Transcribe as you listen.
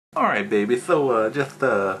Alright, baby, so just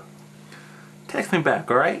text me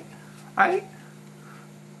back, alright? Alright?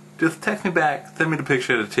 Just text me back, send me the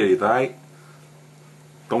picture of the titties, alright?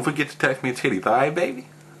 Don't forget to text me titties, alright, baby?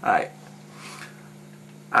 Alright.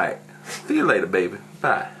 Alright. See you later, baby.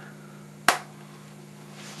 Bye.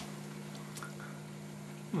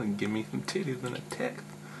 I'm gonna give me some titties in a text.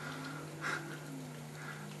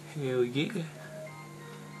 Hell yeah.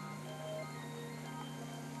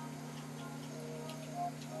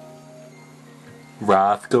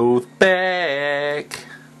 ROSCOE'S back.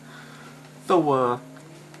 So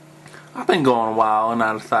I've been gone a while and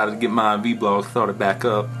I decided to get my vlog started back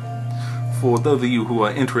up. For those of you who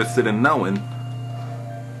are interested in knowing,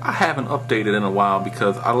 I haven't updated in a while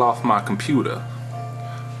because I lost my computer.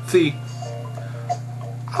 See,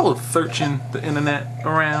 I was searching the internet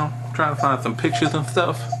around trying to find some pictures and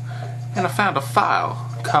stuff, and I found a file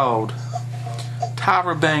called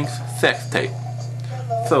Tyra Banks sex tape.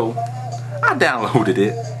 So I downloaded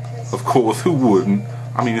it. Of course, who wouldn't?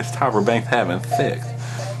 I mean, it's Tyra Banks having sex.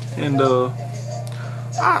 And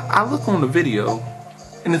I look on the video,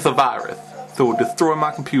 and it's a virus. So it destroyed my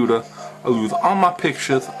computer. I lose all my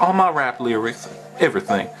pictures, all my rap lyrics,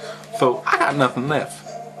 everything. So I got nothing left.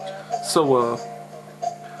 So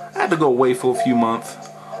I had to go away for a few months.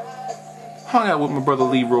 Hung out with my brother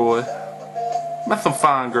Leroy. Met some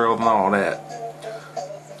fine girls and all that.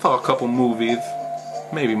 Saw a couple movies.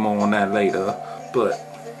 Maybe more on that later, but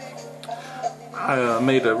I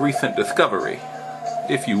made a recent discovery,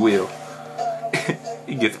 if you will.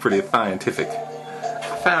 It gets pretty scientific.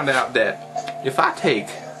 I found out that if I take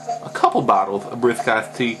a couple bottles of brisk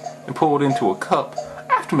iced tea and pour it into a cup,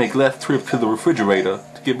 I have to make less trips to the refrigerator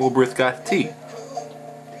to get more brisk iced tea.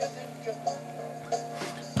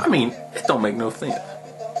 I mean, it don't make no sense.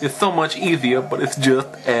 It's so much easier, but it's just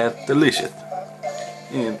as delicious.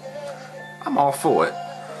 And I'm all for it.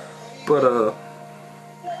 But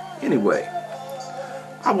anyway,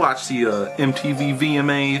 I watched the MTV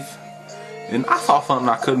VMAs and I saw something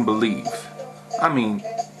I couldn't believe. I mean,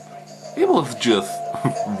 it was just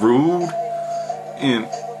rude and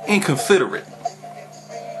inconsiderate.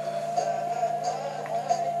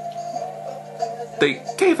 They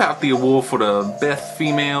gave out the award for the best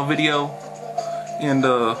female video, and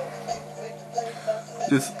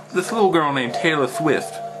this little girl named Taylor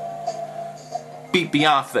Swift beat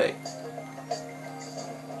Beyonce.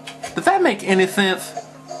 Does that make any sense?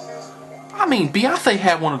 I mean, Beyonce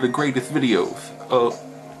had one of the greatest videos of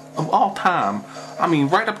all time. I mean,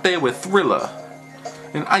 right up there with Thriller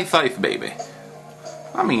and Ice Ice Baby.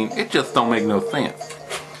 I mean, it just don't make no sense.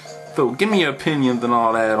 So give me your opinions and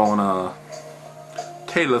all that on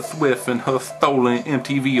Taylor Swift and her stolen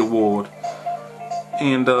MTV award.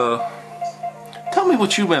 And tell me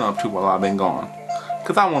what you've been up to while I've been gone.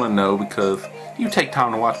 Because I want to know, because you take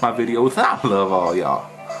time to watch my videos and I love all y'all.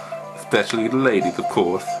 Especially the ladies, of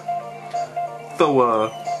course. So,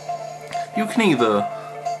 you can either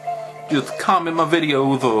just comment my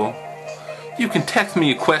videos, or you can text me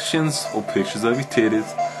your questions or pictures of your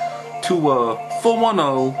titties to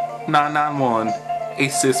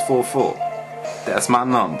 410-991-8644. That's my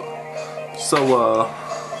number. So,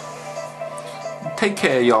 take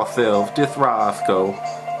care of yourselves. This Roscoe.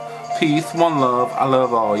 Peace, one love. I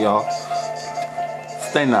love all y'all.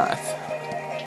 Stay nice.